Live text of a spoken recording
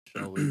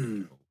Jolie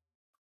the Troll.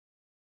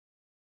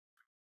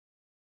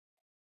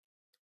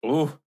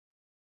 Oh,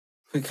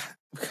 we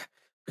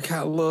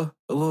got a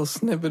little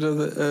snippet of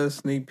the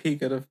sneak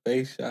peek of the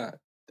face shot.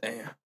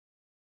 Damn.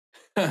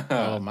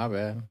 Oh, my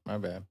bad.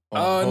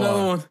 Oh,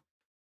 another one.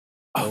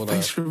 Oh, Hold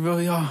face up.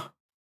 reveal, y'all.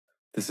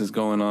 This is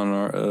going on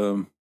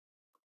our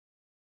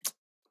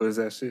what is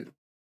that shit?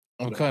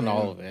 I'm cutting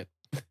all of it.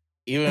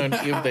 Even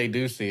if they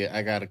do see it,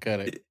 I gotta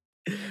cut it.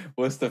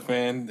 What's the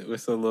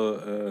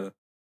little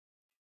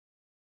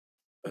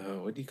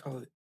what do you call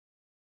it?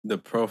 The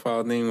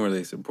profile thing where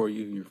they support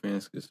you, your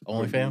fans can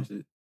support you and OnlyFans?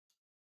 shit.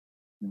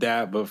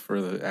 That, but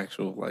for the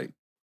actual like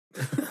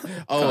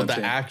Oh, the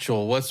content.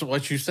 actual.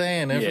 What you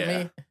saying, Yeah.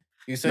 Infamy?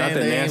 You saying Not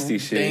the they nasty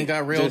ain't, shit. they ain't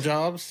got real Just-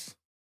 jobs?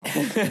 They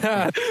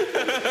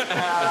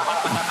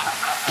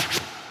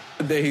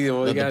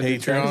The gotta do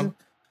Patreon? taxes.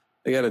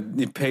 They gotta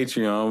do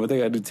Patreon, but they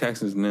gotta do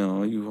taxes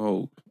now. You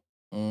hope.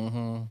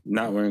 Mm-hmm.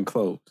 Not wearing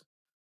clothes.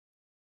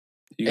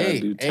 You gotta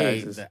do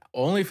taxes. The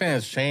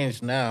OnlyFans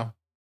changed now.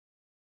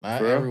 Not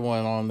For real?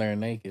 everyone on there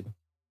naked.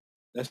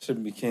 That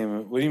shit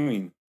became. What do you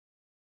mean?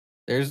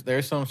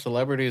 There's some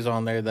celebrities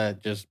on there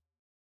that just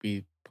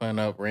be putting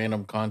up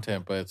random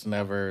content, but it's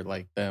never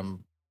like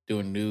them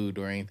doing nude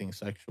or anything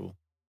sexual.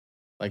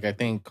 Like I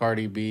think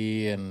Cardi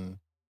B and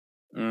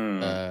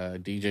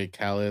DJ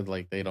Khaled,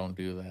 like they don't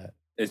do that.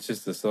 It's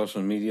just the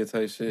social media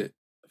type shit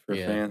for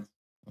fans.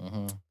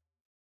 Mm-hmm.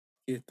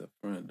 Get the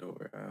front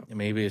door out.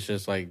 Maybe it's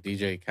just like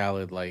DJ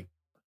Khaled, like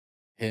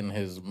hitting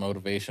his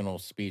motivational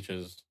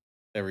speeches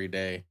every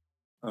day.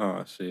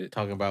 Oh shit!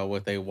 Talking about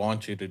what they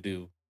want you to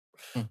do.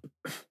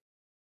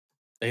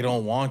 They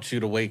don't want you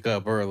to wake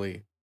up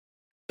early.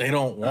 They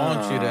don't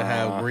want you to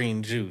have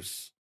green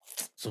juice.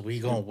 So we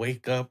gonna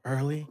wake up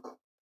early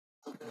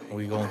and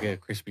we gonna get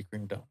a Krispy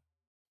Kreme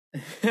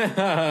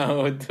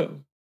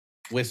donut.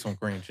 With some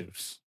green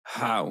juice.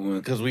 Hot one.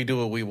 Because we do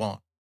what we want.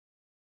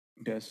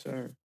 Yes,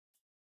 sir.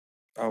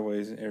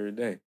 Always and every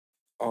day.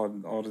 All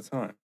the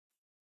time.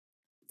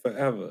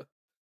 Forever.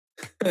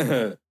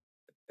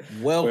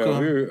 Welcome.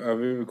 Wait, are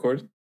we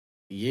recording?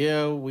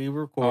 Yeah, we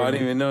recording. Oh, I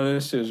didn't even know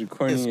this shit was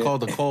recording. It's called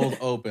the cold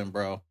open,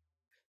 bro.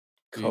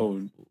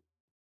 Cold.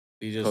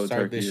 We just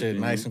start this shit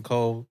nice and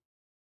cold.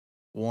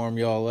 Warm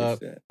y'all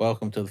up.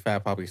 Welcome to the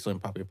Fat Papi Slim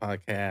Papi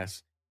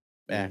podcast.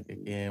 Back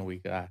again. We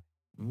got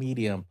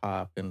Medium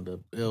Pop in the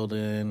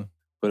building.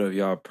 What up,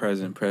 y'all?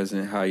 Present.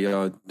 How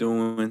y'all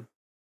doing?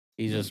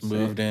 He just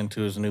moved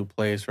into his new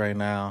place right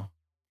now.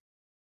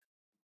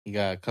 He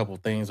got a couple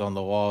things on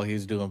the wall.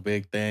 He's doing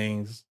big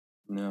things.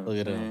 No, look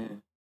at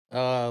him.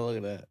 Oh, look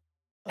at that.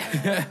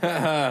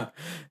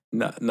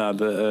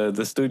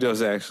 The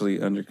studio's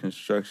actually under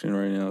construction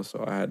right now,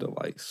 so I had to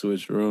like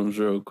switch rooms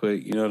real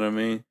quick. You know what I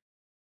mean?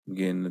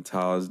 Getting the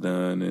tiles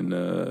done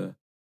and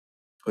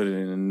put it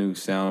in a new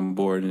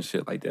soundboard and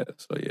shit like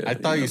that. So yeah, I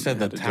thought you said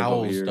the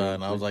towels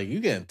done. I was like, you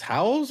getting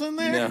towels in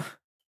there? No.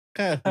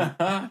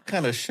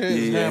 kind of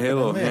shit. Yeah,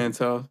 hello, hand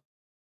towels.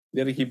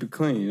 You gotta keep it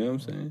clean. You know what I'm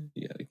saying?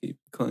 You gotta keep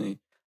it clean.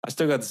 I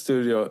still got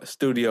the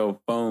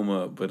studio foam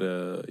up, but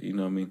you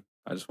know what I mean.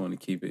 I just want to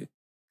keep it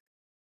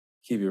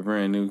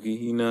brand new.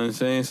 You know what I'm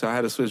saying? So I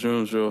had to switch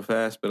rooms real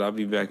fast, but I'll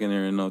be back in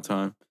there in no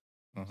time.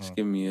 Just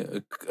give me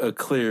a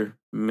clear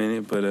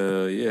minute, but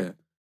yeah.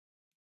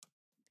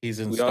 He's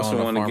installing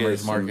a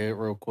farmer's market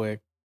real quick.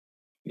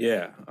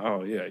 Yeah.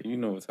 Oh yeah. You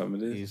know what time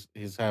it is.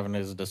 He's having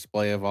his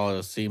display of all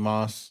his sea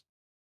moss.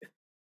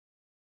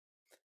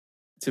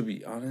 To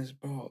be honest,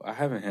 bro, I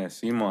haven't had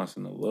sea moss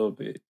in a little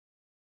bit.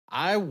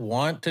 I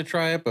want to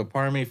try it, but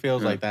part of me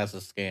feels like that's a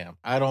scam.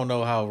 I don't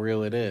know how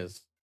real it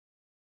is.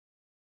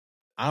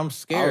 I'm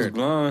scared.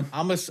 I'm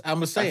gonna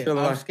say it.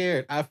 I'm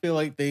scared. I feel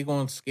like they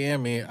gonna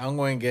scam me. I'm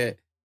going to get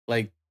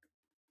like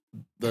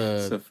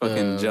the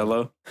fucking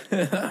Jello,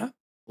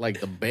 like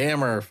the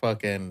Bammer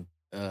fucking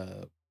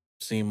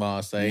sea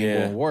moss. That ain't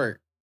gonna work.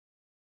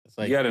 It's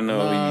like you gotta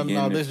know.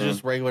 No, this is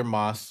just regular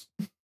moss.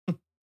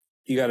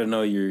 You gotta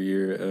know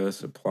your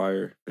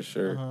supplier for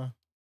sure,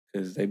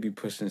 because they be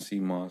pushing sea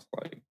moss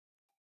like,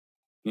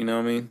 you know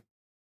what I mean?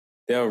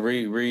 They'll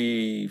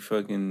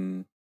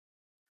fucking.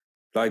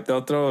 Like,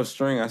 they'll throw a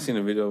string. I seen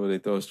a video where they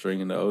throw a string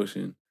in the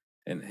ocean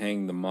and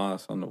hang the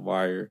moss on the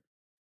wire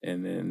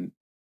and then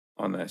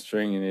on that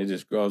string, and it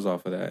just grows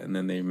off of that, and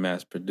then they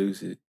mass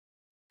produce it.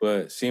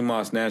 But sea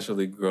moss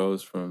naturally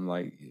grows from,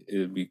 like,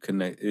 it'd be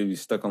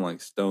stuck on, like,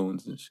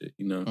 stones and shit.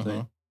 You know what I'm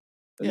saying?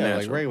 Yeah,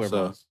 like regular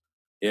moss.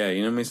 Yeah,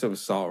 you know what I mean? So with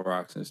salt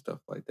rocks and stuff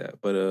like that.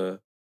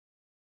 But,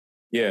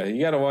 yeah,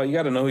 you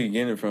gotta know who you're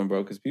getting it from,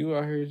 bro, because people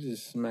out here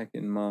just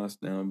smacking moss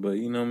down. But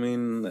you know what I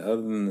mean?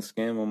 Other than the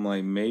scam, I'm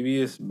like,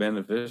 maybe it's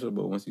beneficial,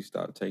 but once you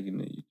stop taking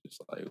it, you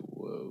just like,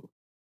 whoa.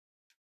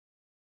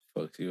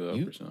 Fucks you up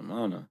or something. I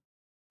don't know.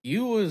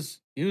 You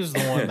was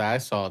the one that I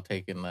saw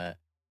taking that.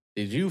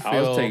 Did you feel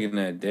I was taking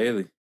that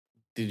daily.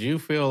 Did you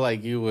feel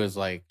like you was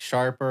like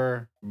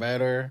sharper,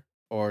 better,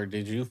 or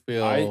did you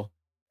feel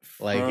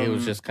like it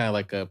was just kind of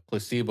like a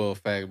placebo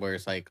effect where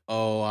it's like,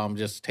 oh, I'm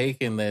just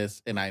taking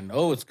this and I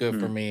know it's good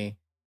for me.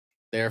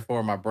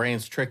 Therefore, my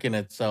brain's tricking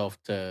itself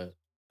to,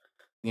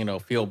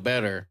 feel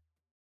better.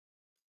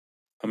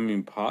 I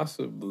mean,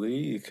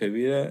 possibly it could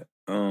be that.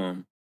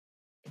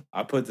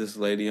 I put this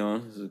lady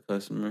on as a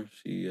customer.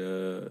 She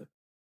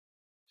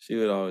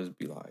would always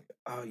be like,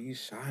 "Oh, you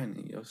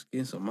shiny. Your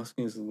skin, so my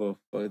skin's a little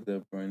fucked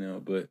up right now."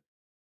 But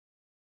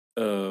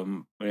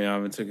I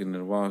haven't taken it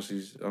in a while.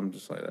 I'm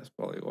just like, that's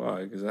probably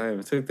why, because I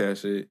haven't took that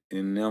shit,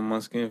 and now my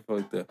skin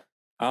fucked up.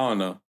 I don't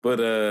know,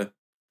 but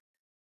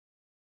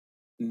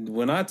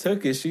when I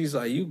took it, she's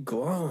like, "You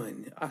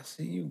glowing? I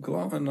see you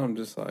glowing." I'm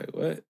just like,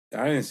 "What?"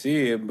 I didn't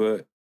see it,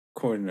 but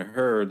according to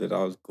her, that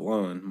I was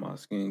glowing, my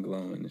skin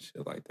glowing and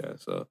shit like that.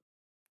 So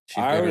She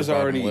I bit her was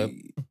bottom lip.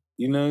 already,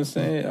 you know what I'm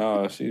saying?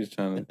 Oh, she was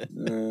trying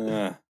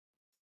to.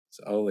 It's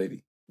an old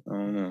lady. I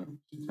don't know.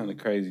 She's kind of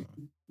crazy.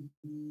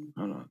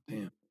 Hold on,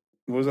 damn.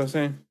 What was I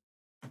saying?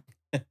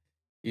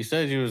 You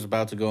said you was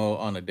about to go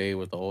on a date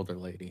with the older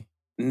lady.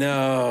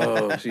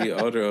 No, she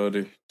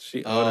older.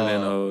 She older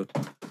than Oh, old.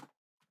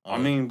 I oh,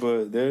 mean,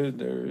 but there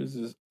is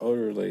this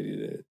older lady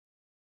that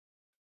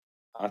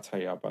I'll tell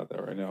you about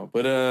that right now.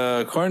 But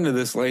according to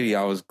this lady,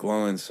 I was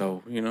glowing,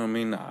 so you know what I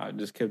mean. I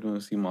just kept doing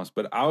CMOS,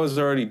 but I was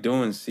already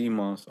doing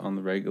CMOS on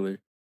the regular.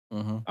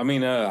 mm-hmm. I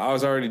mean, I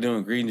was already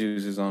doing green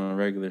juices on a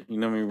regular. You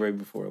know what I mean? Right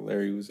before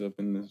Larry was up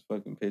in this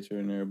fucking picture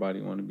and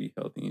everybody wanted to be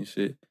healthy and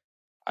shit.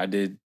 I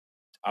did.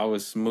 I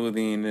was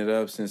smoothing it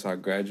up since I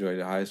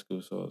graduated high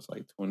school, so it's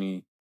like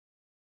 20.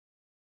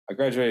 I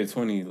graduated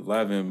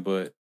 2011,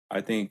 but I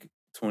think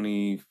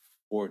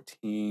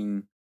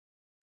 2014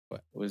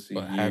 But was the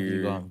have you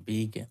year. gone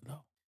vegan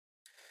though?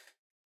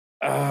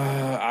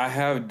 I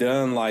have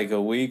done like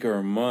a week or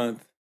a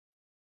month.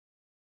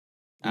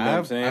 You know what I'm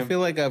I saying? feel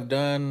like I've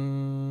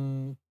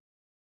done.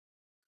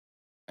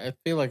 I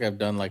feel like I've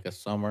done like a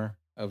summer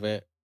of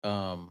it.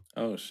 Oh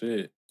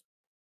shit,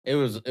 It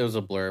was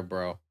a blur,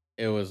 bro.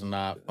 It was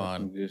not that's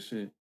some fun. good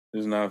shit.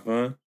 It's not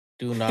fun.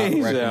 Do not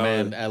He said, I was.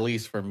 recommend, at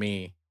least for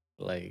me.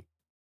 Like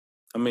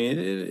I mean,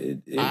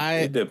 it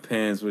I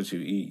depends what you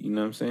eat. You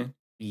know what I'm saying?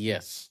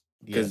 yes,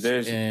 Because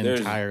yes,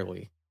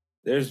 entirely.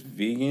 there's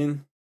vegans.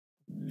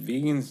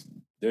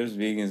 There's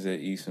vegans that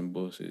eat some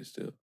bullshit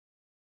still.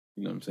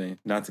 You know what I'm saying?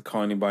 Not to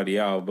call anybody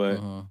out, but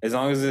Mm-hmm. as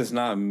long as it's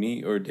not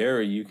meat or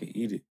dairy, you can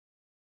eat it.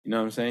 You know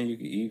what I'm saying? You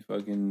can eat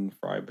fucking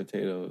fried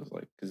potatoes,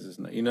 like, because it's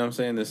not, you know what I'm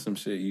saying? There's some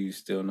shit you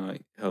still not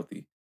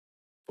healthy.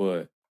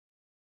 But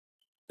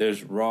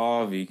there's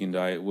raw vegan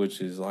diet, which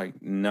is like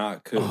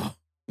not cooked.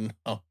 Oh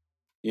no,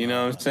 You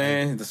know what I'm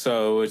saying?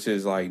 So, which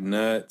is like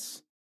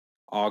nuts,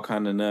 all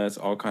kind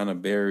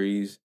of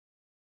berries,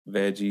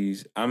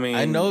 veggies. I I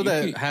mean, know you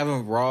that could,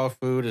 having raw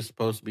food is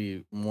supposed to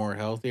be more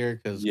healthier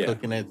because yeah,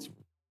 cooking it's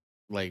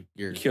like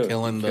you're you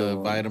killing the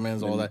kill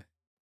vitamins, all that.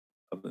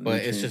 of the But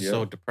it's nutrients. just so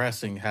Yep.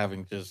 depressing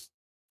having just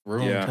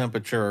room Yeah.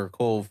 temperature or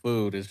cold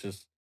food. It's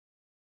just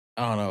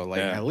I don't know. Like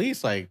Yeah. at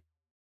least like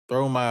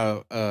throw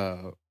my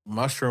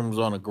mushrooms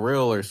on a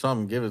grill or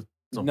something. Give it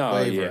some No,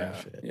 flavor and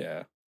yeah. shit.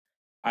 Yeah.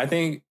 I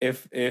think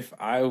if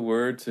I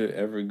were to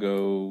ever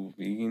go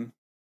vegan,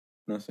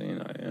 not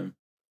saying I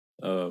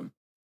am,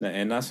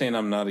 and not saying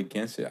I'm not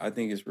against it. I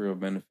think it's real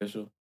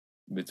beneficial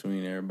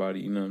between everybody.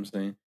 You know what I'm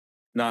saying?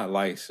 Not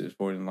like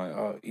supporting like,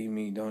 oh, eat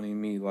meat, don't eat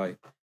meat. Like,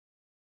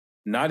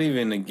 not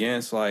even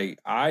against. Like,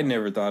 I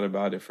never thought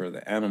about it for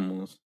the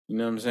animals. You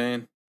know what I'm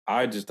saying?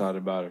 I just thought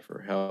about it for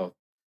health.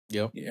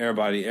 Yep.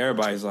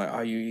 Everybody's like,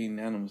 oh, you eating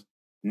animals.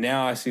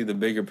 Now I see the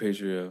bigger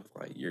picture of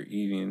like you're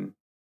eating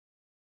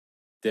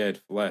dead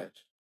flesh.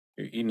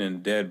 You're eating a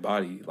dead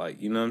body.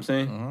 Like, you know what I'm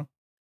saying? Mm-hmm.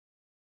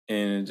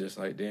 And it's just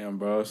like, damn,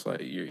 bro, it's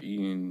like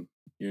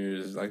you're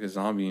just like a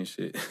zombie and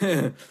shit.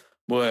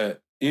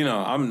 But you know,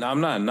 I'm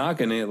not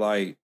knocking it.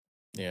 Like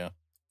Yeah.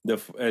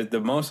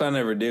 the most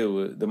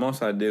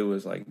I did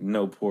was like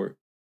no pork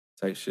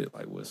type shit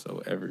like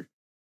whatsoever.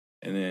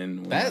 And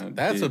then when I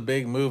That's a did,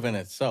 big move in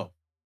itself.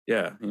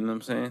 yeah, you know what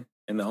I'm saying.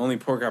 And the only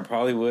pork I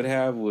probably would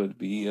have would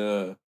be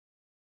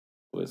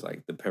was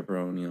like the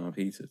pepperoni on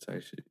pizza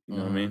type shit. You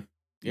know what I Mm-hmm. mean?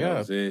 That Yeah.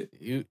 was it.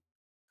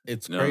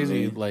 It's You know what I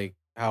crazy mean? like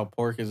how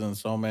pork is in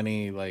so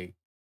many like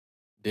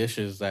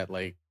dishes that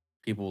like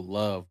people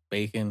love.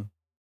 Bacon,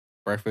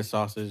 breakfast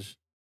sausage.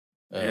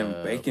 And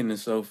Uh, bacon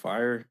is so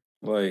fire.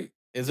 Like,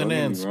 isn't don't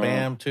it get in me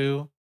wrong. spam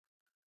too?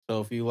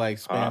 So if you like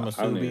spam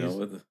I don't even know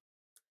masubi's,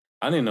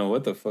 I didn't know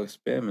what the fuck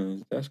spam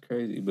is. That's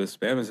crazy. But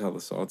spam is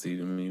hella salty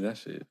to me. That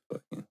shit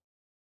fucking.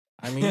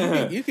 I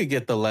mean you could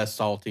get the less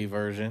salty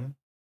version.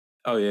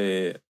 Oh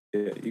yeah.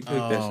 You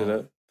cook that shit Oh,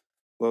 up.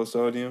 Low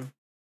sodium.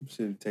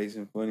 Shit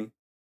tasting funny.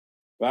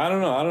 But I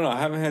don't know. I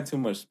haven't had too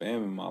much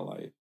spam in my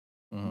life.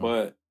 mhm,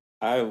 But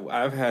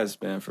I've had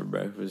spam for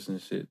breakfast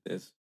and shit.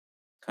 That's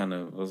kind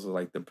of was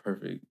like the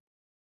perfect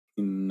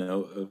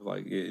of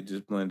like it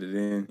just blended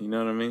in. You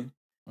know what I mean?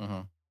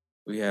 mhm,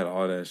 We had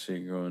all that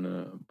shit growing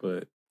up,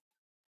 but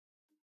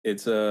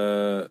it's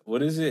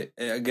what is it?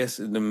 I guess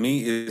the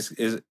meat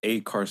is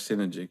a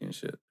carcinogen and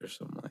shit or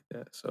something like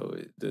that. So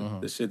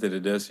mhm. the shit that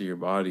it does to your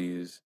body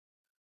is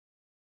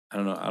I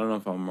don't know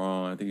if I'm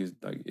wrong. I think it's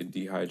like it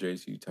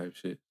dehydrates you type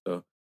shit.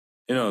 So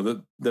you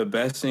know the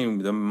best thing,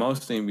 the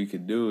most thing we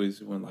could do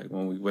is when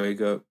we wake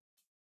up,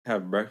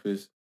 have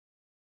breakfast,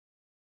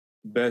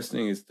 best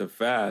thing is to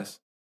fast.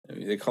 I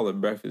mean, they call it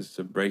breakfast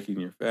to breaking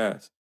your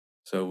fast.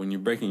 So when you're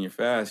breaking your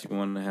fast, you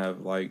want to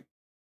have like,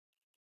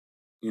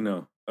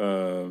 you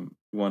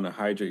want to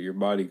hydrate your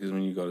body because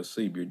when you go to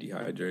sleep, you're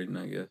dehydrating,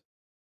 I guess.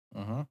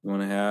 Uh-huh. You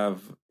want to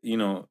have,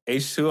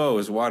 H2O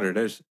is water.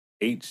 There's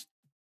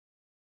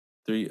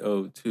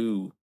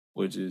H3O2,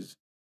 which is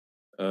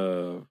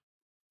uh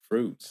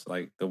fruits,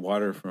 like the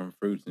water from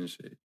fruits and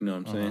shit. You know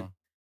what I'm saying? Uh-huh.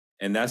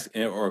 And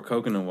or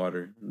coconut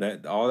water.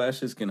 That all that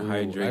shit's gonna Ooh,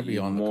 I hydrate be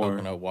you on the more.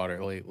 coconut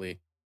water lately.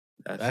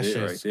 That's That it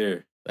right shit's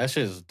there. that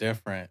shit's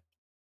different.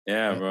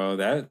 Yeah, Uh, bro.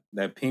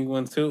 That pink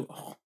one too.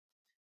 Oh,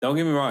 don't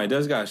get me wrong, it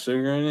does got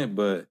sugar in it,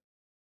 but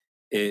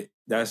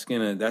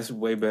that's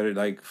way better.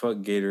 Like fuck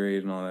Gatorade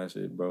and all that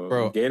shit, bro.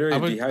 Bro, Gatorade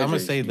I'm gonna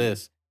dehydrates say you.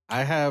 this.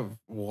 I have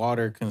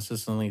water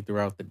consistently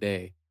throughout the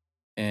day.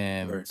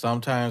 And Right.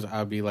 sometimes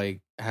I'll be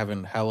like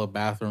having hella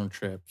bathroom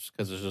trips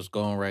because it's just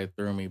going right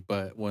through me.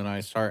 But when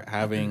I start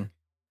having There you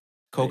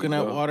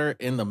coconut go. water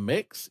in the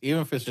mix,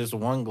 even if it's just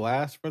one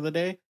glass for the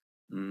day,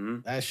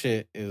 Hmm. that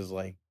shit is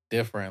like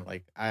different.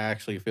 Like I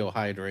actually feel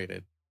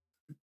hydrated.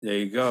 There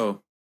you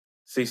go.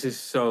 See,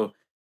 so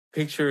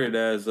picture it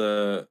as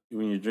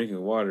when you're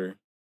drinking water,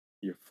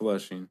 you're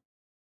flushing.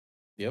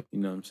 Yep. You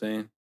know what I'm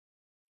saying?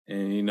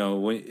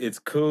 And when it's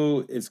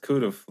cool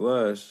to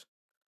flush,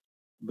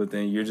 but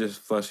then you're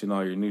just flushing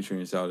all your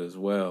nutrients out as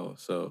well.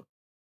 So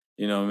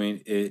what I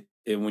mean? It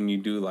when you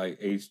do like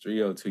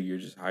H3O2, you're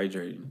just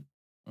hydrating.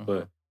 Uh-huh.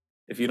 But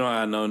if you don't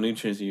have no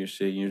nutrients in your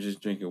shit, you're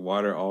just drinking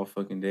water all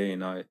fucking day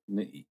and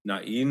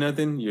not eating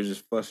nothing. You're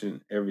just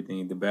flushing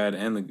everything, the bad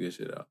and the good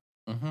shit out.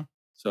 Uh-huh.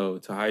 So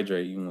to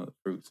hydrate, you want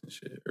fruits and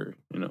shit, or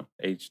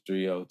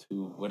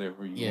H3O2,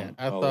 whatever you Yeah. want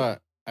to call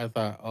it. I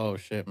thought, oh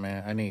shit,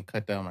 man, I need to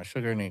cut down my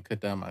sugar, I need to cut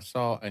down my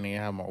salt, I need to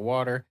have more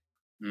water.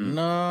 Mm,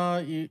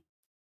 No,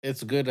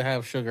 it's good to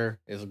have sugar.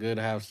 It's good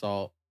to have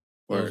salt.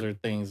 Those word. are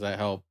things that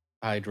help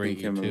hydrate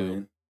Pink you too.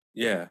 Himalayan.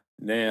 Yeah.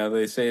 Now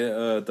they say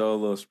throw a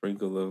little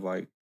sprinkle of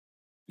like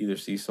either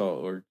sea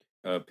salt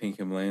or pink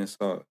Himalayan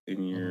salt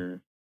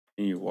Mhm.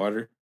 in your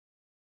water.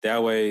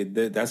 That way,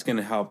 that's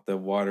gonna help the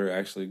water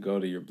actually go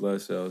to your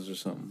blood cells or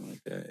something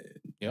like that.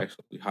 And Yep.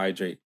 actually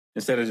hydrate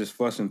instead of just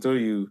flushing through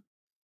you.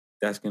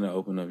 That's gonna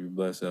open up your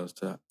blood cells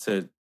to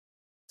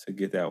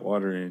get that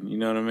water in. You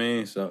know what I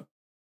mean? So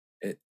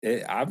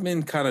I've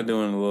been kind of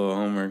doing a little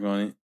homework on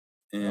it,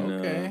 and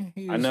Okay. I You just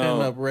hitting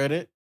know, up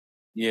Reddit,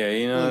 yeah,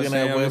 you know what I'm looking at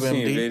saying. I've been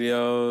seeing WebMD.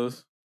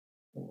 videos.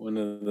 One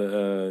of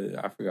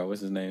the I forgot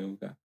what's his name.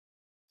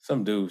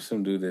 Some dude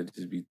that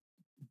just be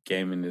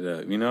gaming it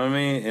up. You know what I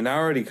mean? And I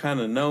already kind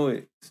of know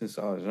it since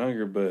I was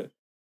younger, but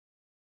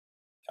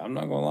I'm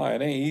not gonna lie,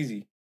 it ain't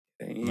easy.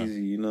 It ain't No.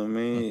 easy. You know what I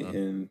mean? Mm-mm.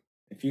 And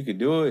if you could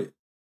do it,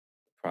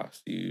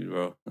 props to you,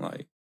 bro.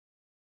 Like,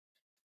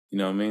 you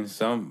know what I mean?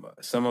 Some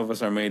of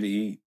us are made to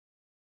eat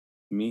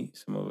meat.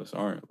 Some of us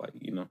aren't. Like,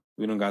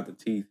 we don't got the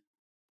teeth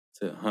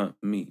to hunt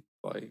meat.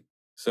 Like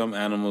some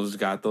animals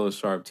got those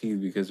sharp teeth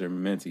because they're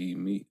meant to eat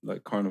meat,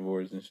 like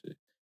carnivores and shit.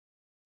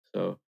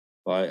 So,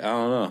 like, I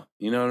don't know.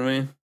 You know what I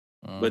mean?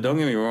 But don't Mm-hmm.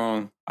 get me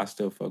wrong, I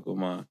still fuck with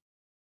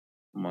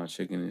my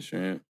chicken and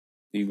shrimp.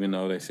 Even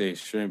though they say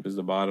shrimp is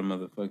the bottom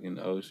of the fucking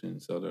ocean,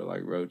 so they're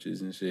like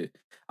roaches and shit.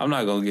 I'm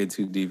not gonna get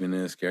too deep in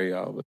this, scare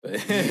y'all,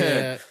 but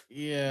Yeah,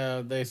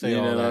 yeah. They say you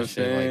all know what that I'm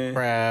shit like saying?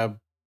 crab,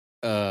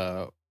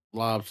 uh,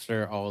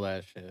 lobster, all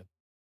that shit.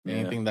 Yeah,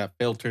 Anything that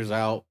filters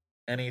out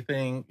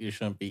anything, you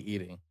shouldn't be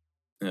eating.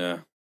 yeah,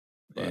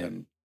 But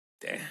and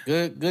damn,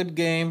 good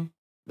game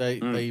that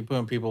mm, you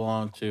putting people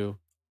on to.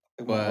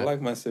 I But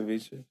like my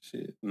ceviche.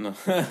 Shit, no,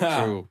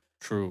 true,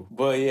 true.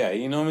 but yeah,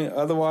 you know what I mean.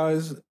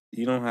 Otherwise,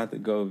 you don't have to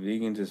go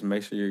vegan. Just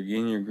make sure you're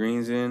getting your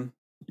greens in,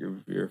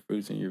 your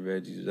fruits and your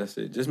veggies. That's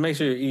it. Just make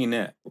sure you're eating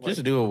that. Like,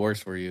 Just do what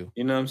works for you.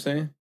 you know what I'm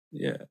saying?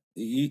 Yeah,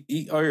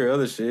 eat all your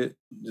other shit,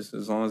 just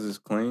as long as it's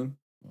clean.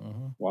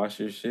 Hmm. Wash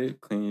your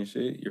shit, clean your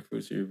shit, your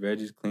fruits or your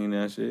veggies, clean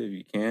that shit if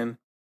you can.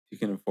 If you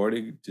can afford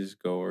it,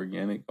 just go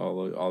organic,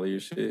 all of your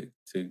shit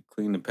to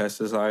clean the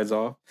pesticides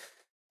off.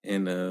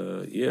 And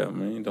yeah,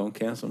 man, don't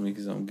cancel me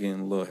because I'm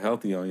getting a little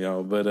healthy on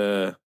y'all.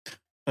 But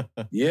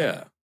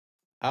yeah,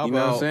 how you know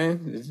what I'm about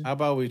saying? It's how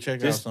about we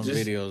check out some just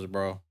videos,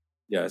 bro?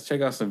 yeah,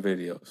 check out some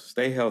videos.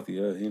 Stay healthy,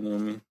 you know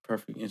what I mean?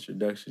 Perfect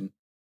introduction. Yes,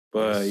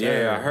 But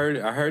yeah,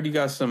 sir. I heard you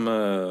got some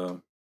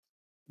little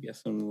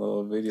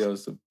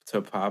videos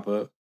to pop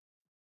up.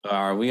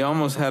 We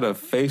almost had a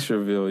face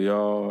reveal,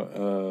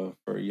 y'all.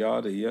 For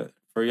y'all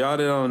that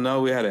don't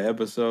know, we had an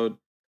episode.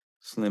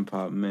 Slim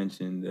Pop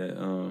mentioned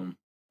that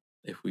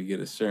if we get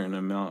a certain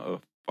amount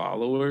of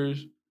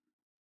followers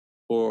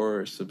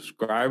or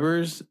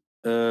subscribers,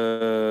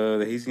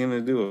 that he's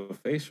gonna do a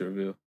face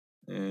reveal.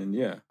 And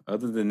yeah,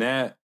 other than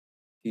that,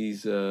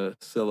 he's a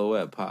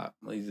silhouette pop.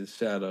 He's a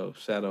shadow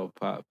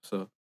pop.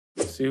 So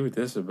let's see what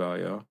this about,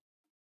 y'all.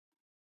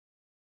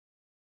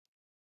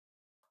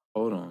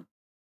 Hold on.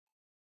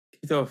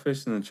 He throw a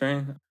fish in the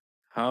train.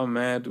 How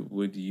mad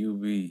would you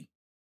be?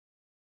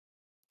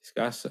 He's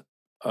got some.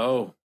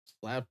 Oh,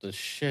 Slap the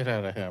shit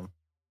out of him.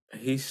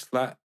 he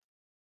slapped.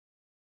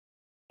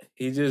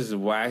 He just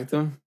whacked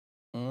him.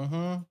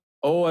 Mm-hmm.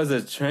 Oh, as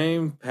a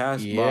train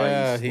passed by, he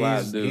Yeah,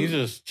 slapped he's dude.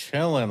 just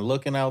chilling,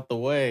 looking out the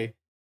way,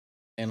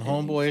 and And he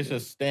homeboy is said,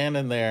 just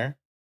standing there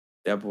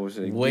that boy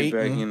said, get back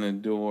waiting. in the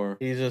door.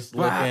 He's just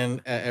Bah!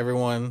 looking at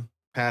everyone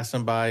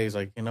passing by. He's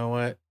like, you know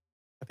what?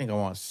 I think I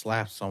want to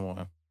slap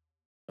someone.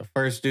 The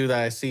first dude that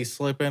I see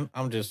slipping,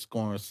 I'm just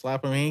going to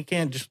slap him. He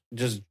can't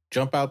just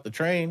jump out the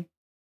train.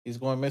 He's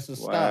going to miss his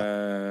stop.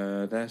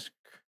 Wow,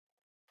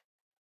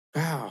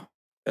 wow.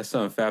 That's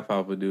something Fat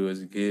Pop would do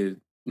as a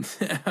kid.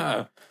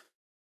 Damn,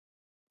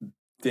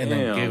 And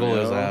then giggle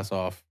his yo. ass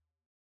off.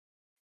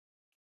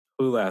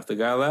 Who laughed? The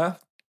guy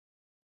laughed?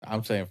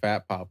 I'm saying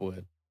Fat Pop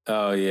would.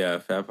 Oh, yeah.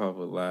 Fat Pop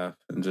would laugh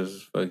and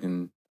just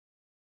fucking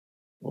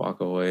walk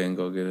away and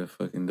go get a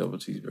fucking double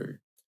cheeseburger.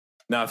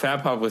 Now,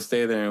 Fat Pop would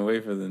stay there and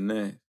wait for the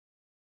next.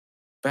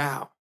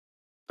 Bow.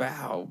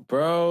 Bow.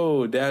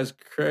 Bro, that's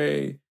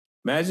crazy.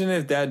 Imagine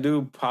if that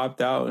dude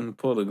popped out and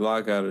pulled a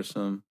Glock out or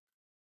something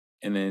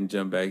and then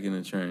jumped back in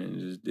the train and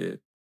just did.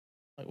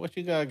 Like, what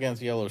you got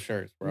against yellow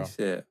shirts, bro? He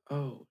said,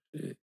 oh,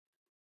 shit.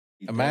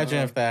 Imagine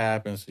if that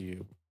happens to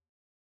you.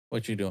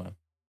 What you doing?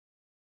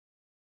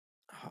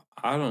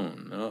 I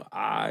don't know.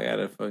 I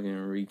gotta fucking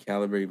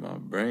recalibrate my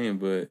brain,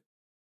 but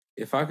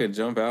if I could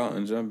jump out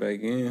and jump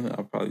back in,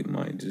 I probably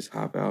might just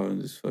hop out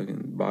and just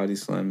fucking body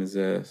slam his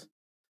ass.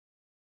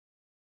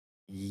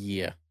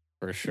 Yeah,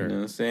 for sure. You know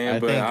what I'm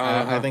saying?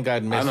 I think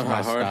I'd miss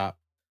my stop.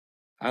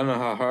 I don't know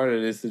how hard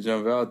it is to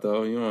jump out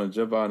though. You want to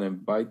jump out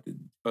and bite the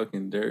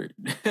fucking dirt.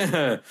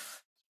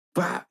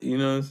 Bah! You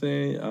know what I'm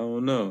saying? I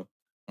don't know.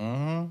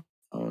 Mm-hmm.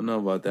 I don't know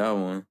about that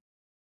one.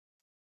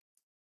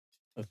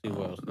 Let's see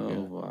what else. I don't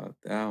know about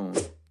that one.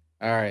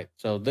 All right,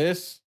 so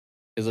this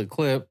is a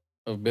clip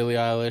of Billie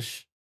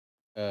Eilish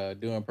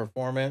doing a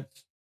performance,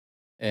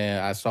 and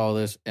I saw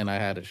this and I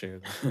had to share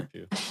this with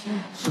you.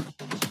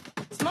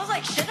 It smells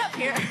like shit up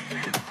here.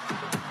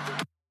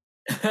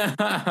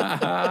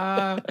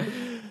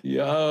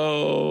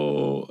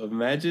 Yo,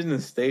 imagine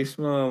the stage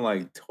smelling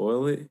like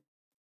toilet.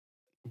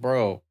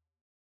 Bro.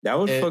 That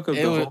would fuck up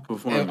the whole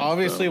performance. It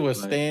obviously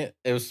was it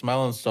was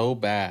smelling so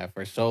bad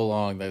for so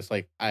long that it's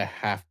like, I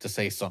have to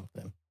say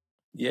something.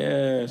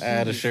 Yeah. I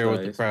had to share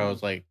with the crowd.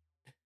 It's like,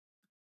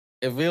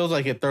 it feels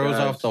like it throws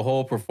off the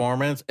whole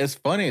performance. It's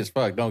funny as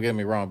fuck, don't get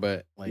me wrong,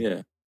 but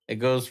like, it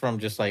goes from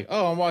just like,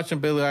 oh, I'm watching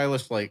Billie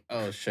Eilish, like,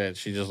 oh shit,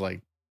 she just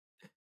like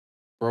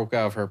broke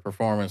out of her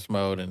performance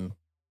mode, and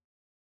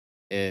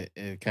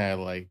it kind of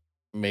like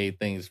made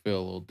things feel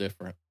a little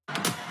different.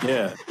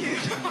 Yeah.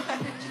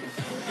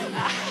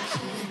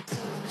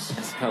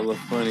 That's hella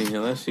funny,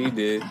 unless she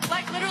did.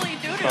 Like literally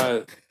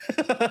doo-doo.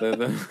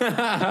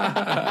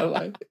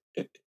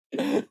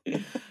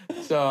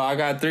 So I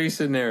got 3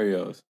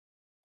 scenarios.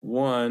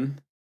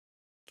 One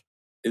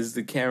is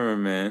the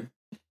cameraman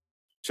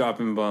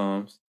dropping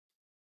bombs.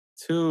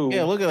 2,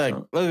 yeah, look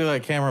at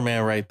that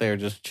cameraman right there,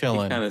 just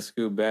chilling. He kind of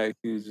scooped back.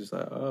 He was just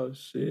like, "Oh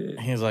shit."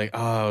 He's like, "Oh,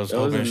 I was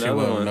hoping she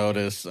wouldn't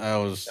notice." That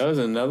was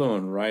another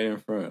one right in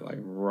front, like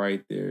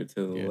right there to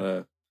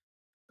the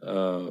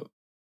left.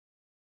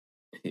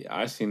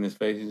 I seen his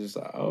face. He's just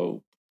like,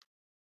 "Oh,"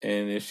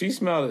 and if she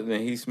smelled it,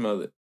 then he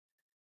smelled it.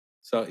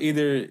 So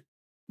either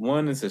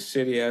one, it's a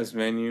shitty ass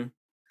venue,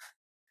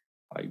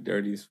 like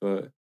dirty as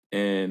fuck,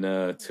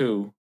 and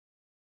 2,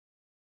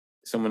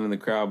 someone in the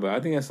crowd. But I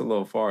think that's a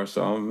little far,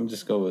 so I'm gonna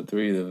just go with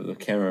 3, the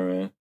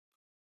cameraman.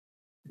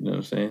 You know what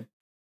I'm saying?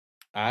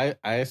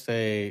 I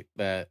say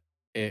that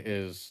it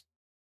is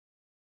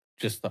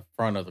just the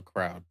front of the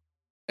crowd.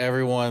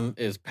 Everyone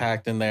is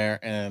packed in there,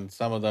 and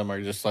some of them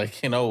are just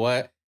like, you know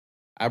what?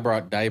 I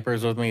brought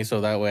diapers with me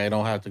so that way I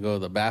don't have to go to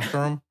the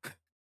bathroom.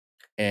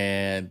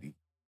 And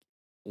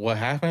what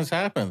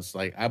happens.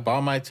 Like, I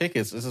bought my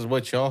tickets. This is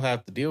what y'all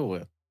have to deal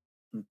with.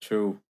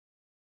 True.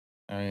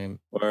 I mean,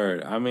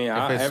 word. I mean,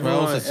 if it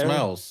smells, it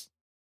smells.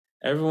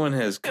 Everyone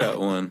has cut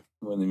one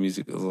when the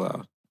music is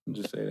loud. I'll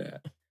just say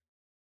that.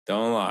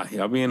 Don't lie.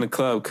 Y'all be in the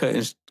club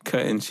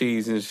cutting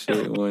cheese and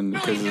shit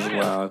because it's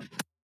loud.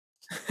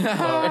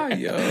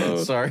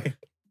 Yo. Sorry.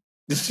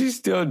 She's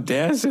still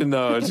dancing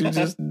though. She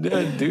just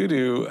did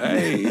doo-doo.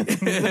 Hey.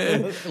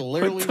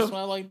 Literally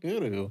smell like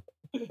doo-doo.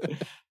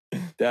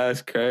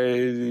 That's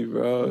crazy,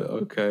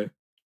 bro. Okay.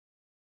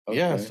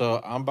 Yeah, so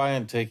I'm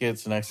buying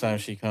tickets next time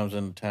she comes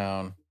into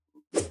town.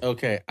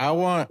 Okay, I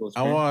want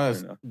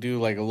to do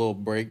like a little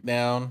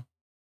breakdown.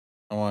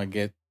 I want to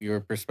get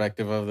your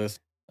perspective of this.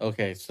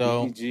 Okay,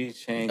 so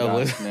chain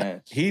got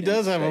snatched. He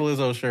does have a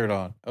Lizzo shirt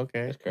on.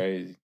 Okay. That's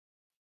crazy.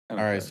 All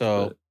right,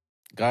 so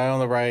guy on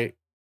the right,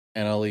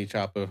 NLE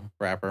Choppa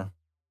rapper.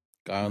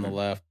 Guy on the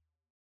left,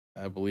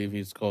 I believe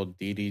he's called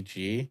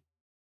DDG.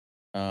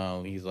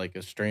 He's like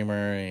a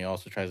streamer, and he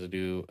also tries to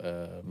do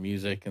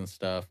music and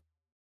stuff.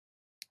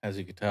 As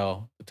you can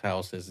tell, the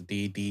title says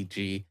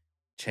DDG.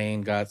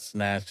 Chain got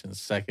snatched in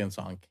seconds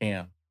on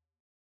cam.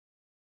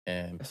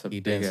 And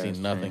he didn't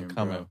see nothing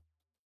coming. Bro.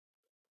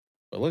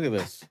 But look at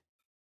this.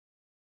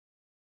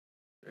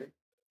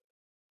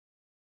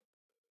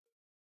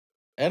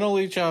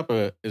 NLE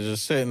Choppa is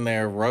just sitting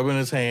there rubbing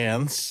his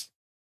hands.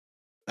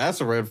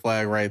 That's a red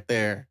flag right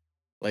there.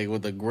 Like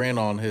with a grin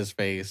on his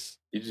face.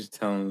 You just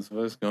telling us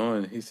what's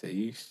going. He said,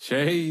 you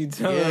straight. You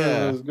telling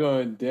us what's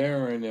going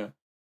down right now.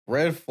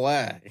 Red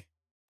flag.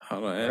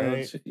 Hold on.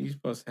 Right? You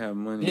supposed to have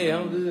money. Yeah,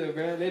 I'm good,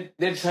 bro.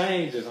 That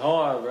change is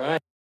hard, bro.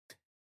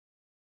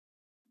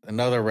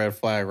 Another red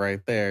flag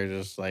right there.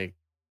 Just like,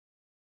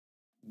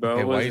 bro,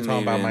 okay, why are you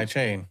talking about my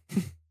chain?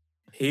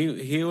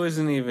 He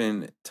wasn't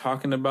even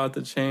talking about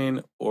the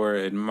chain or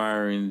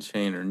admiring the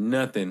chain or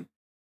nothing.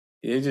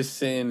 He just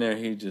sitting there.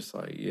 He just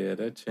like, yeah,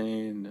 that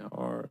chain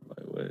hard.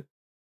 Like what?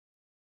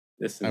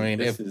 If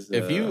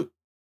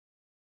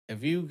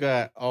you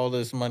got all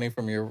this money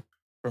from your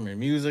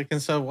music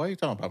and stuff, why are you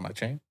talking about my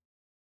chain?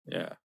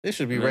 Yeah, this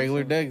should be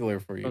regular degular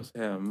for you. Supposed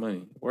to have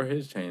money. Where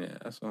his chain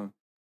at?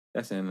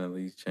 That's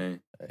Annalie's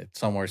chain. It's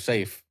somewhere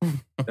safe.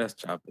 That's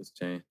Chopper's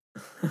chain.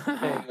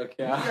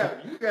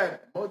 Okay, you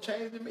got more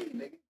chains than me,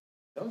 nigga.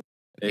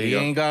 He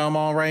ain't got them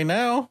all right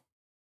now.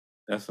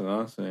 That's what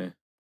I'm saying.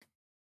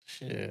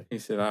 Shit. He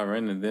said I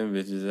rented them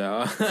bitches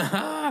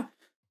out.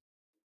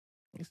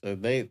 He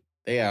said they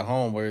at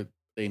home where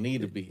they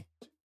need to be.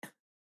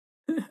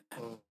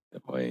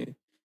 Wait,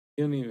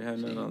 he don't even have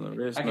nothing on the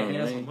wrist. I can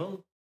have some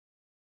more.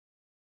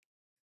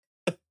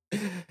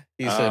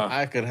 He said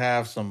I could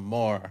have some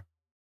more.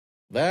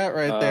 That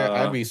right there,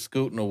 I'd be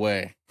scooting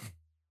away.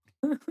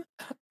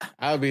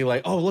 I'd be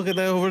like, oh, look at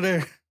that over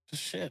there.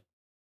 Shit.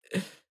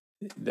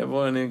 That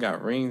boy ain't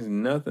got rings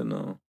and nothing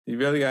on. He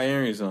barely got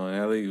earrings on,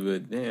 at least,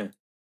 but damn.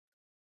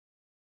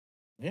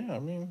 Yeah, I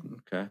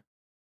mean. Okay.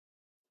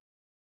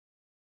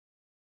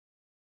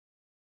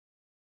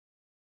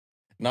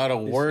 Not a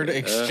word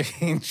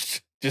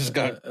exchanged. Just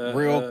got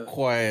real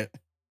quiet.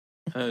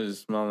 I was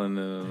just smiling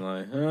at him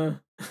like, huh?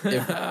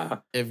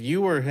 If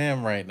you were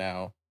him right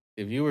now,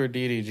 if you were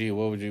DDG,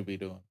 what would you be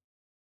doing?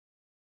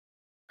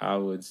 I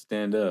would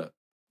stand up.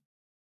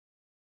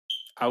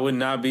 I would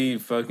not be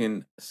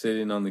fucking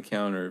sitting on the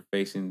counter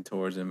facing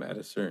towards him at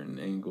a certain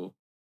angle,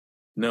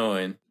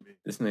 knowing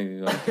this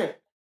nigga going.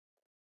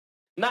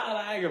 Not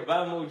like I can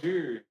buy more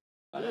jewelry.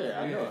 Yeah,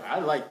 I know. I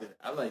like the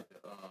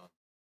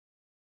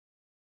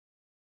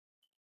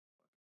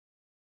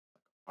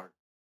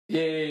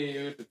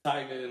Yeah, with the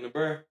tiger and the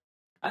bird.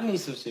 I need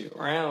some shit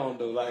round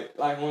though, like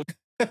when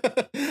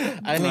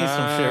I need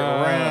some shit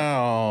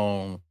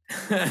round,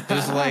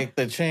 just like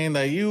the chain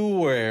that you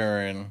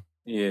wearing.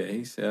 Yeah,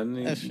 he said I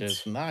need that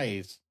shit's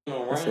nice.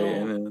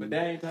 Round,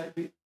 medallion type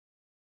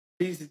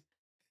pieces.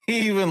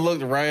 He even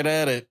looked right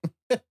at it.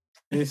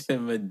 He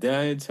said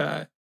medallion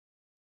type.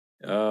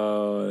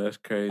 Oh, that's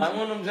crazy. I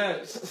want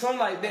them something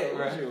like that,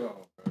 right?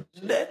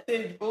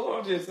 Nothing, fool.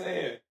 I'm just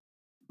saying.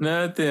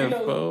 Nothing,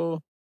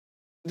 fool.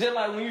 Just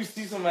like when you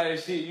see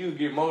somebody's shit, you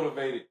get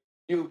motivated.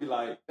 You'll be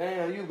like,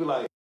 damn, you'll be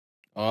like,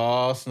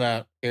 oh,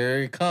 snap.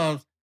 Here he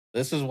comes.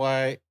 This is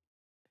why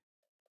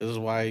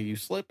you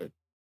slipping.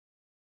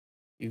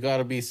 You got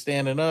to be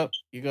standing up.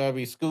 You got to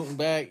be scooting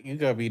back. You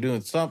got to be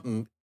doing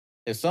something.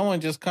 If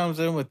someone just comes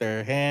in with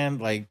their hand,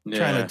 like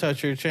trying to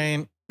touch your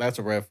chain, that's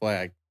a red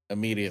flag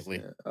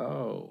immediately.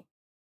 Oh.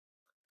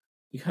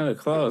 You kind of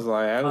close.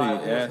 Like, I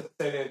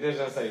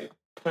just say,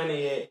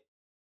 Pontiac,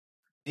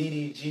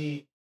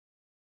 DDG,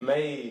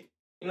 made.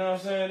 You know what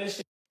I'm saying? This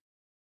shit.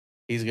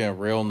 He's getting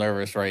real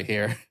nervous right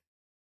here.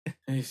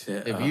 He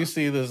said, if you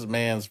see this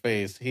man's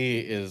face, he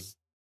is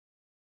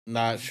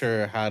not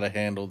sure how to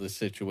handle this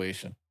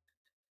situation.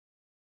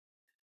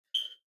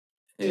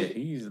 Yeah,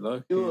 he's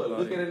lucky.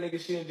 Look at a nigga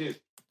shit and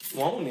just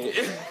want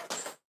it.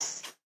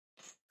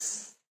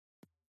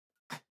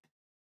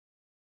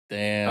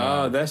 Damn.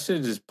 Oh, that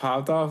shit just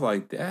popped off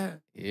like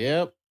that.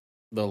 Yep.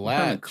 The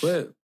latch.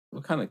 What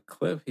kind of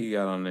clip he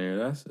got on there?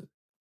 That's it.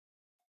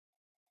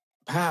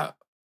 Pop.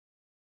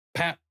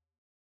 Pap.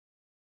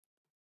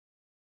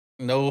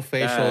 No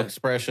facial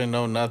expression,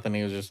 no nothing.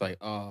 He was just like,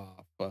 oh,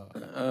 fuck.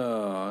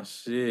 Oh,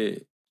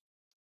 shit.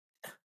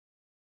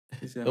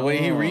 Said, the way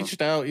he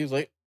reached out, he was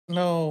like,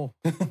 no.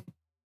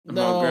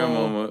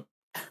 No.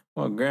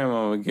 My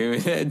grandmama gave me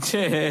that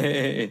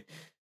chain.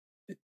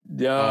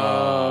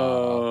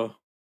 Yo.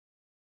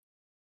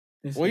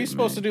 What are you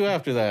supposed to do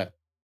after that?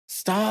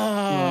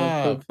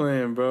 Stop. Quit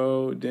playing,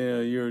 bro.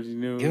 Damn, you already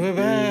knew. Give it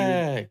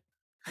back.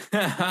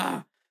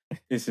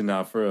 He said,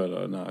 nah, for real,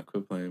 though. Nah,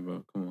 quit playing,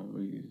 bro. Come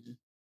on.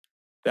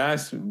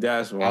 That's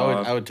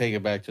wild. I would take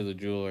it back to the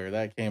jeweler.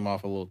 That came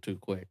off a little too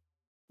quick.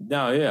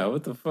 No, yeah.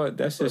 What the fuck?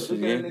 That's just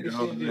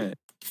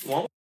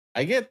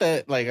I get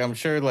that. Like, I'm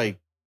sure, like,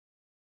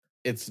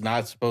 it's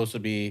not supposed to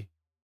be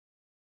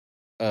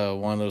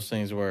one of those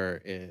things where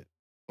it,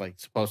 like,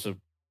 supposed to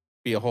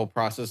be a whole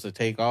process to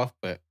take off.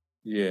 But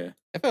yeah,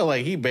 I felt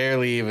like he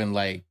barely even,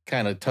 like,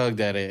 kind of tugged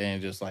at it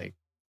and just, like,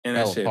 and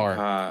that shit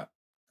pop.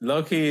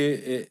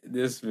 Low-key,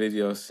 this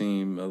video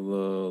seemed a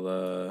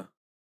little,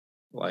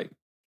 like,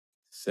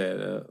 set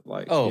up.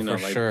 Like, you know,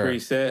 like, sure.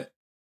 Preset.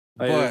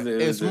 Like, but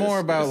it's more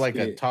about, like,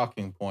 a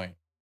talking point.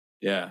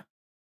 Yeah.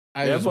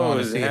 I just want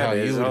to see how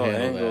you would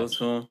handle that.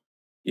 To him.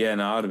 Yeah,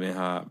 no, I would have been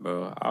hot,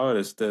 bro. I would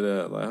have stood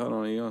up like, hold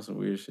on, you on some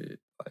weird shit.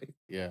 Like,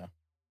 yeah.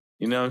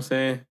 You know what I'm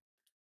saying?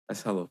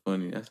 That's hella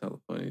funny.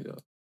 Though.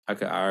 I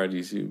could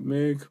already see,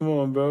 man, come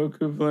on, bro.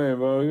 Quit playing,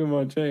 bro. Get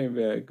my chain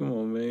back. Come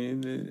on,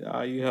 man.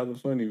 Ah, you hella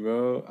funny,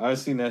 bro. I've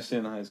seen that shit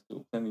in high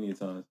school plenty of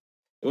times.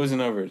 It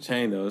wasn't over a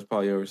chain, though. It was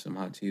probably over some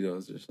hot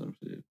Cheetos or some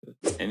shit.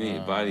 But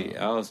anybody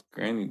else,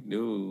 Granny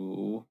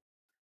do.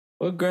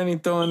 What Granny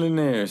throwing in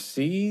there?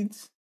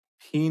 Seeds?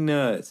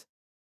 Peanuts.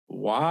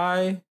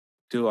 Why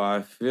do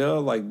I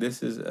feel like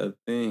this is a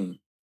thing?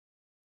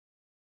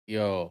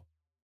 Yo,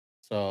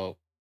 so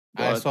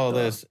I What saw the?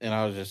 this and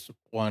I was just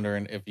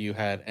wondering if you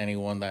had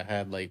anyone that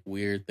had like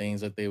weird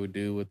things that they would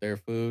do with their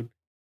food.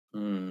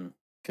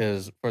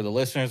 Because for the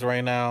listeners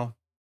right now,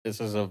 this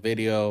is a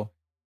video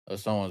of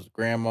someone's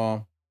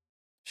grandma.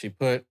 She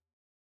put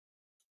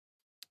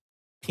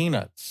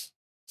peanuts,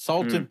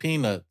 salted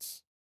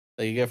peanuts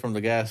that you get from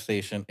the gas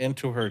station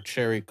into her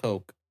cherry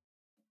Coke.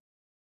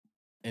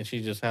 And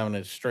she's just having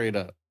it straight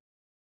up.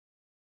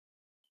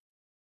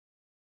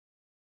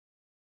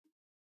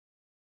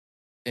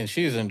 And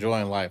she's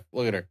enjoying life.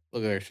 Look at her.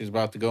 Look at her. She's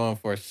about to go in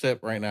for a sip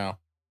right now.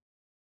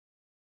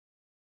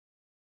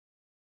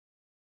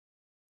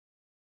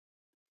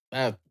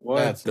 That's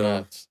the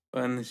nuts.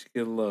 fun? She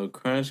get a little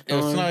crunch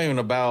going. It's not even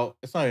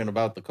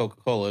about the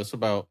Coca-Cola. It's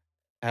about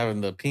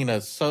having the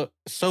peanuts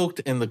soaked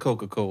in the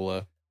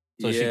Coca-Cola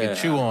so she can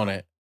chew on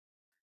it.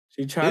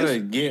 She tried to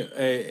get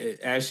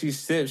as she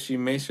sips, she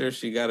makes sure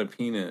she got a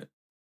peanut,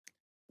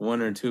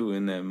 one or two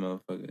in that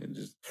motherfucker.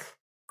 Just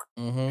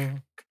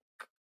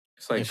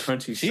it's like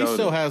crunchy. She soda.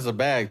 still has a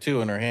bag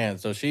too in her hand,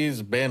 so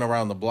she's been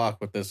around the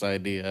block with this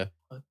idea.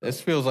 This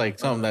feels like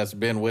something that's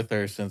been with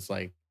her since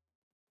like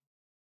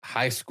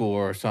high school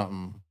or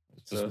something.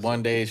 Just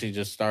one day she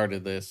just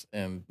started this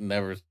and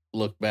never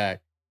looked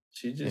back.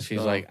 She's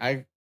like,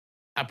 I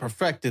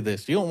perfected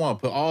this. You don't want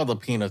to put all the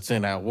peanuts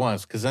in at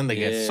once because then they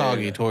get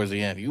soggy towards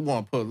the end. You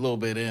want to put a little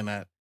bit in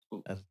at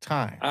a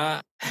time.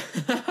 I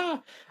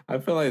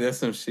feel like that's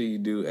some shit you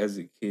do as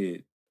a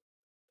kid.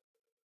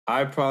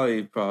 I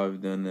probably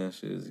done that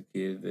shit as a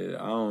kid that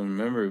I don't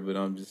remember, but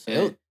I'm just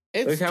saying.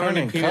 Look how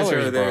many peanuts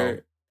colors, are there.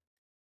 Bro.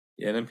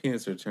 Yeah, them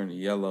peanuts are turning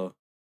yellow.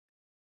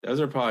 Those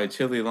are probably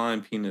chili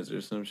lime peanuts or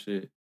some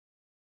shit.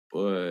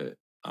 But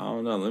I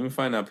don't know. Let me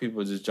find out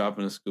people just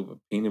dropping a scoop of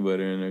peanut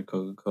butter in their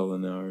Coca-Cola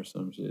now or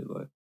some shit.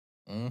 Like,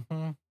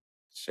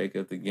 shake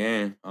up the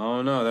game. I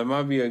don't know. That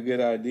might be a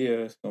good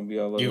idea. It's going to be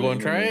all over. You going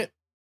to try it?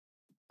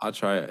 I'll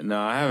try it. No,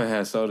 I haven't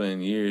had soda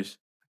in years.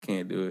 I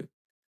can't do it.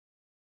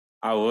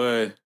 I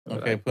would.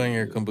 Okay, put in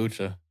your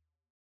kombucha.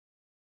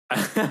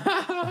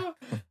 I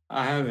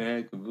haven't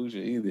had kombucha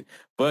either.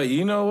 But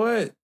you know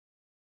what?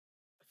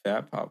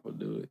 Fat Pop will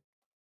do it.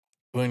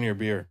 Put in your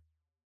beer.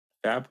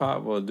 Fat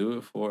Pop will do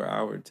it for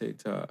our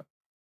TikTok.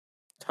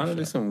 Trying to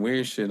do some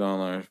weird shit on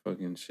our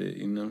fucking shit.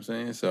 You know what I'm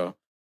saying? So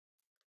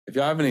if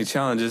y'all have any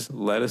challenges,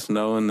 let us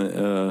know in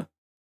the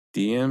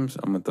DMs.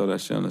 I'm going to throw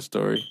that shit on the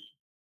story.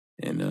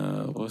 And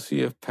we'll see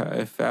if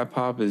Fat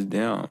Pop is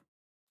down.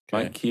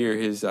 Okay. Might hear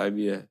his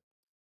IBS.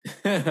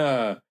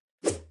 This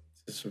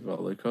is a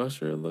roller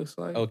coaster, it looks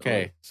like.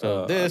 Okay,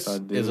 so this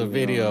is a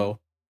video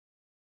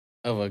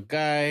of a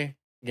guy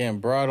getting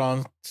brought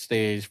on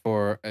stage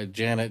for a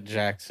Janet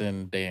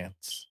Jackson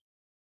dance.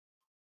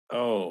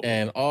 Oh.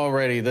 And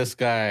already this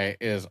guy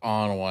is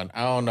on one.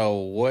 I don't know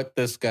what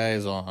this guy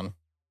is on.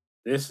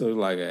 This looks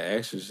like an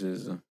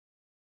exorcism.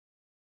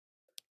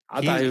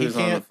 I thought he was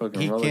on a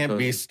fucking roller coaster. He can't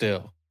be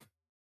still.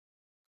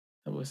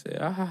 I would say,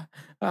 I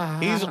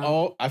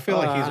feel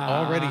like he's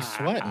already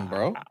sweating,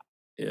 bro.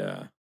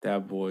 Yeah,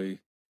 that boy.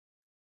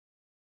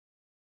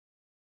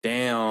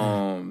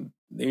 Damn.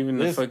 Even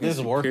the fucking this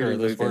worker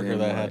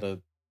that had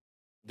to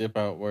dip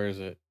out. Where is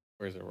it?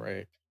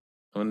 Right?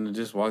 When he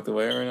just walked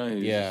away right now?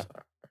 Yeah.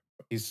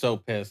 He's so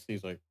pissed.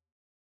 He's like,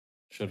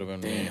 should have been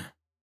me.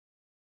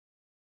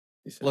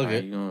 He said, look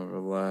at you gonna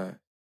relax.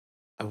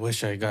 I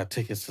wish I got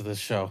tickets to this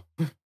show.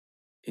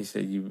 He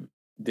said, you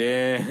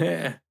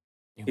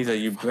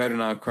said, you better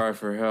not cry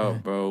for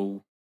help,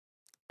 bro.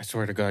 I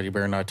swear to God, you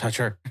better not touch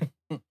her.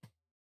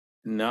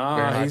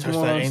 Nah, he's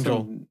more on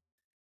angel.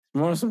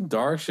 More some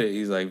dark shit.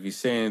 He's like, if you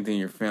say anything,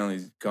 your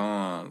family's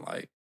gone.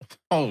 Like,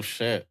 oh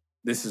shit.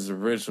 This is a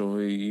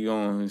ritual. You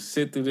gonna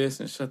sit through this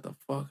and shut the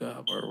fuck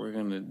up, or we're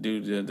gonna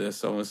do this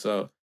so and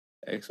so.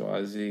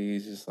 XYZ.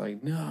 He's just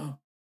like, no.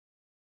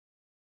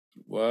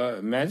 What?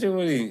 Imagine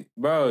what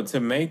bro, to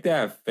make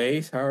that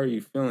face, how are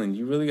you feeling?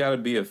 You really gotta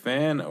be a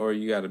fan, or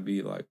you gotta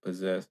be like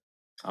possessed?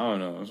 I don't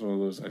know. That's what it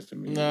looks like to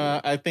me. Nah,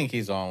 I think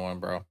he's on one,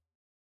 bro.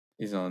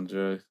 He's on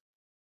drugs.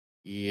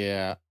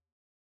 Yeah.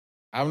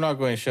 I'm not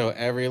going to show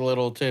every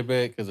little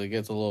tidbit because it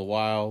gets a little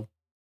wild.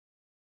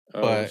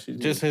 But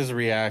just his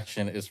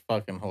reaction is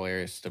fucking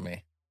hilarious to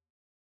me.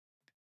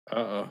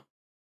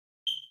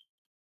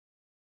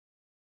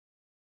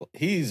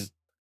 He's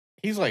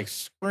like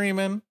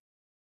screaming.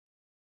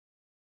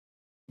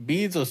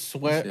 Beads of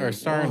sweat are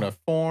starting to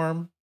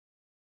form.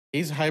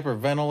 He's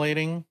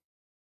hyperventilating.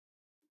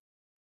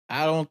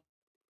 I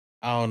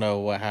don't know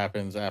what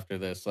happens after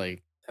this.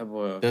 Like,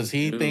 does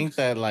he think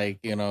that,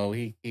 like, you know,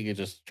 he could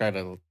just try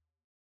to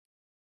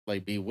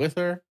like be with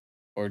her,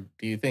 or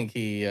do you think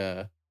he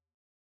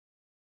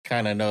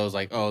kind of knows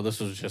like, oh, this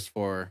was just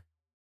for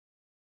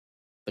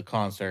the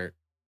concert.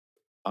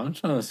 I'm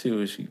trying to see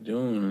what she's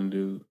doing,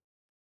 dude.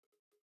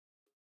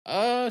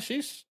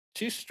 She's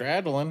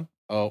straddling.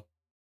 Oh,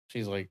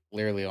 she's like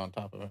literally on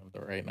top of him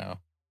right now.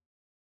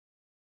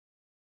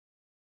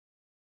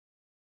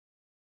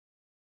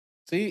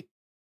 See,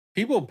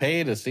 people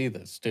pay to see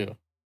this too.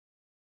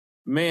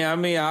 Man, I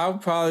mean, I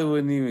probably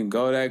wouldn't even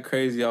go that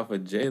crazy off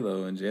of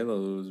J-Lo, and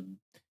J-Lo was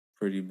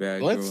pretty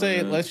bad.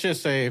 Let's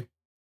just say,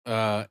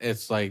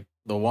 it's like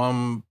the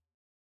one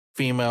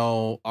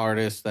female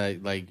artist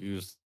that like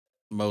you're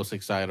most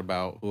excited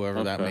about,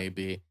 whoever that may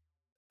be,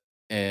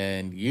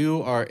 and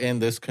you are in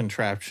this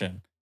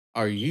contraption.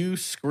 Are you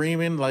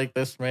screaming like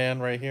this man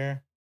right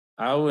here?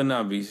 I would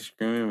not be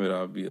screaming, but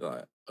I'll be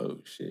like, "Oh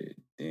shit,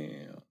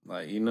 damn!"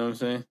 Like, you know what I'm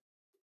saying?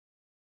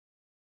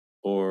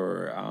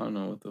 Or I don't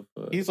know what the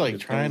fuck. He's like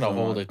trying to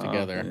hold it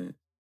together.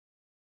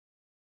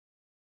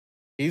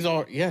 He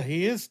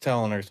is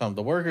telling her something.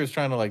 The worker's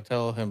trying to like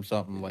tell him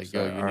something like,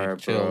 "Yo, you need to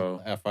chill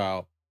the F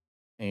out."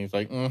 And he's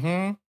like,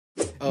 "Mm-hmm."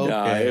 Okay.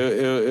 Nah,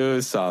 it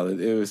was solid.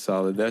 It was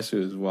solid. That shit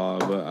was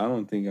wild, but I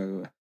don't think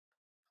a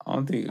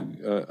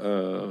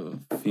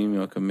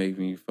female can make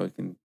me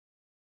fucking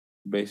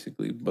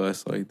basically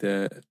bust like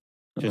that.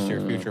 Just your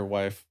future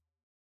wife.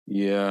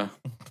 Yeah.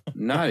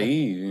 Not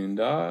even,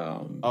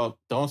 dog. Oh,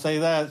 don't say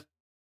that.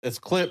 It's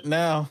clipped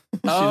now.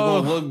 She's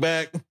gonna look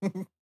back.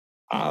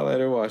 I'll let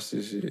her watch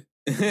this shit.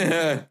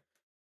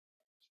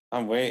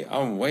 I'm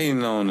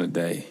waiting on the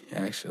day,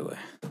 actually.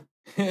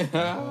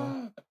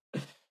 Damn.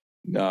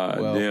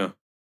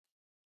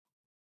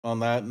 On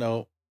that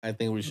note, I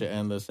think we should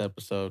end this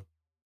episode.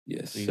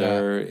 Yes,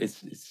 sir.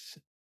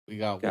 We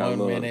got 1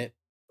 minute.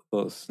 A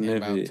little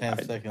snippet. About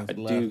 10 seconds I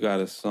left. do got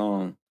a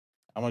song.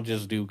 I'm going to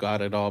just do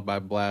Got It All by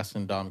Blast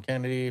and Dom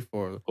Kennedy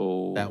for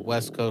that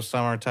West Coast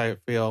summer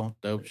type feel.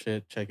 Dope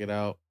shit. Check it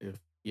out. If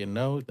you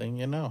know, then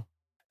you know.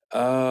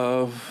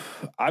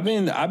 I've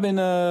been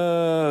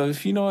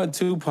if you know what,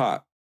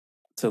 Tupac,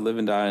 To Live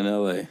and Die in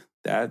LA.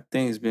 That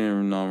thing's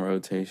been on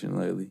rotation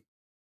lately.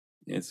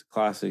 It's a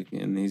classic,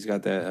 and he's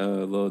got that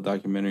little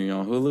documentary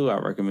on Hulu. I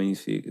recommend you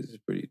see it because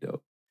it's pretty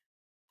dope.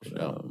 Sure.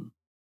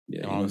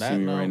 Yeah, you don't see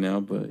me right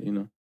now, but you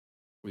know.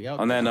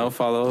 On that note,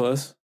 follow follow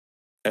us.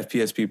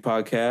 FPSP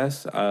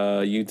Podcast,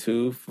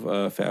 YouTube,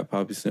 Fat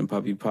Papi Slim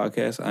Papi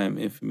Podcast. I am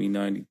Infamy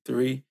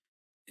 93,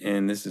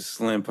 and this is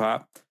Slim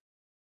Pop.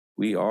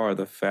 We are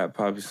the Fat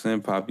Papi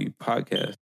Slim Papi Podcast.